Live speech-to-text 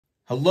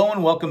Hello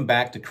and welcome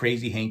back to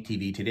Crazy Hank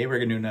TV. Today we're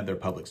going to do another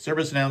public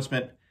service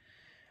announcement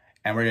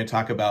and we're going to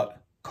talk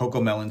about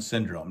Cocomelon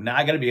syndrome. Now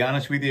I got to be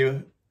honest with you,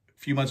 a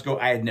few months ago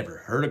I had never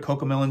heard of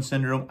Cocomelon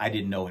syndrome. I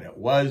didn't know what it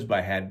was, but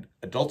I had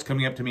adults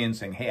coming up to me and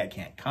saying, hey, I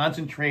can't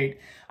concentrate,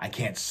 I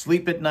can't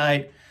sleep at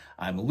night,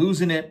 I'm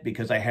losing it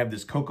because I have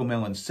this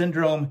Cocomelon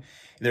syndrome.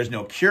 There's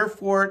no cure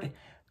for it.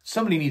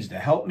 Somebody needs to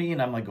help me.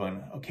 And I'm like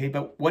going, okay,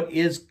 but what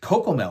is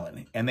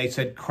Cocomelon? And they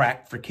said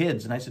crack for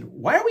kids. And I said,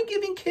 why are we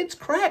giving kids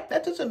crack?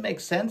 That doesn't make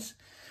sense.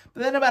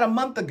 But then about a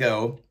month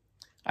ago,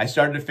 I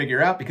started to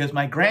figure out because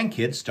my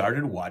grandkids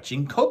started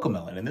watching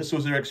Cocomelon. And this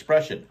was their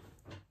expression.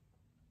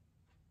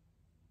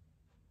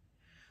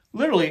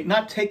 Literally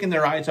not taking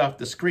their eyes off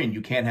the screen.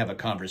 You can't have a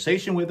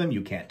conversation with them.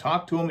 You can't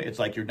talk to them. It's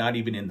like you're not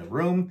even in the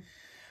room.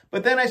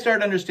 But then I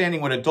started understanding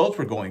what adults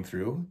were going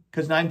through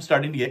because now I'm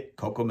starting to get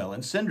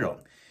Cocomelon syndrome.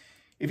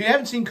 If you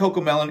haven't seen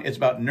Cocomelon, it's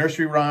about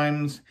nursery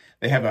rhymes.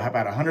 They have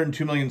about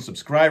 102 million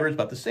subscribers,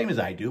 about the same as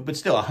I do, but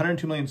still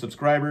 102 million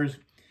subscribers.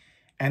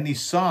 And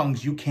these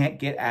songs you can't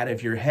get out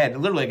of your head.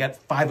 Literally, I got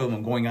 5 of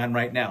them going on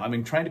right now.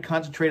 I'm trying to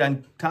concentrate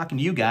on talking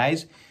to you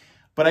guys,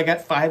 but I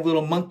got 5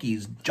 little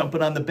monkeys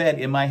jumping on the bed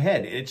in my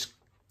head. It's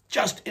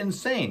just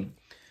insane.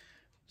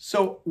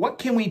 So what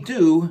can we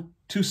do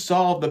to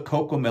solve the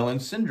Cocomelon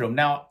syndrome?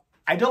 Now,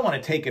 I don't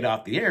want to take it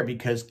off the air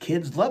because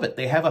kids love it.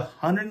 They have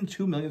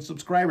 102 million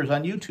subscribers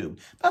on YouTube.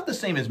 About the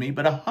same as me,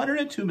 but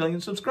 102 million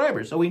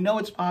subscribers. So we know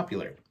it's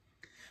popular.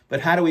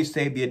 But how do we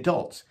save the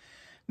adults?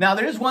 Now,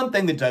 there's one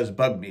thing that does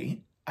bug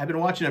me. I've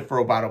been watching it for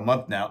about a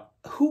month now.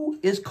 Who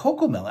is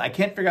Cocomelon? I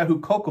can't figure out who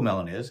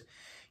Cocomelon is.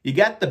 You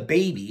got the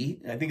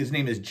baby. I think his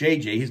name is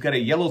JJ. He's got a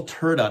yellow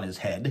turd on his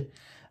head.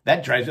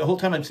 That drives, the whole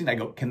time I'm seeing, I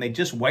go, can they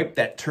just wipe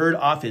that turd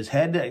off his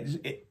head?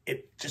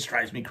 It just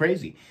drives me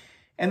crazy.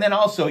 And then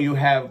also you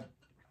have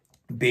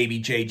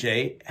baby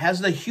JJ,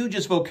 has the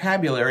hugest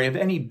vocabulary of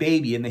any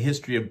baby in the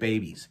history of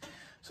babies.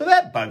 So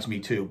that bugs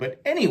me too.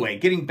 But anyway,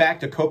 getting back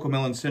to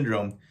Cocomelon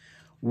syndrome,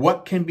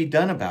 what can be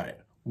done about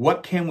it?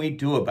 What can we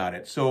do about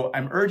it? So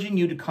I'm urging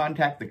you to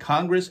contact the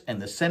Congress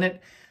and the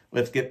Senate.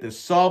 Let's get this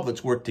solved.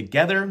 Let's work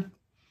together.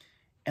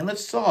 And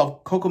let's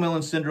solve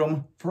Cocomelon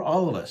syndrome for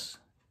all of us.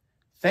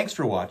 Thanks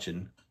for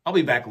watching. I'll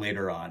be back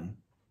later on.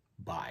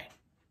 Bye.